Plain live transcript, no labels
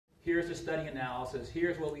Here's the study analysis.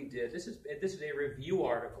 Here's what we did. This is a review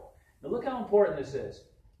article. Now look how important this is.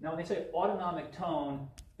 Now when they say autonomic tone,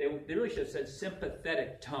 they really should have said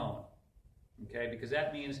sympathetic tone. Okay, because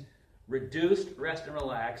that means reduced rest and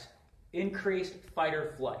relax, increased fight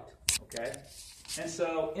or flight. Okay? And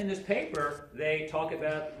so in this paper, they talk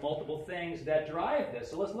about multiple things that drive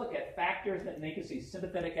this. So let's look at factors that make us see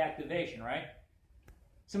sympathetic activation, right?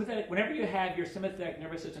 Sympathetic, whenever you have your sympathetic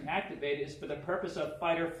nervous system activated, it's for the purpose of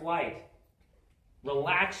fight or flight.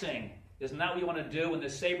 Relaxing. Isn't that what you want to do when the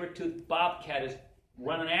saber-toothed bobcat is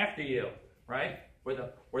running after you, right?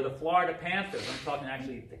 Or the Florida Panthers. I'm talking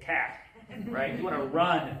actually the cat, right? You want to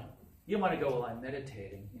run. You don't want to go, well, I'm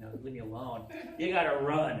meditating. Leave me alone. You got to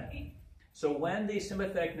run. So when the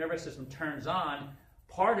sympathetic nervous system turns on,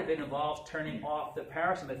 part of it involves turning off the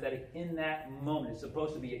parasympathetic in that moment. It's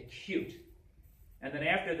supposed to be acute. And then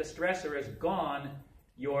after the stressor is gone,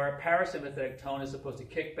 your parasympathetic tone is supposed to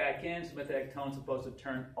kick back in, sympathetic tone is supposed to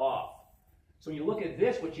turn off. So when you look at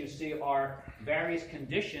this, what you see are various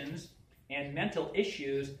conditions and mental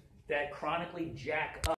issues that chronically jack up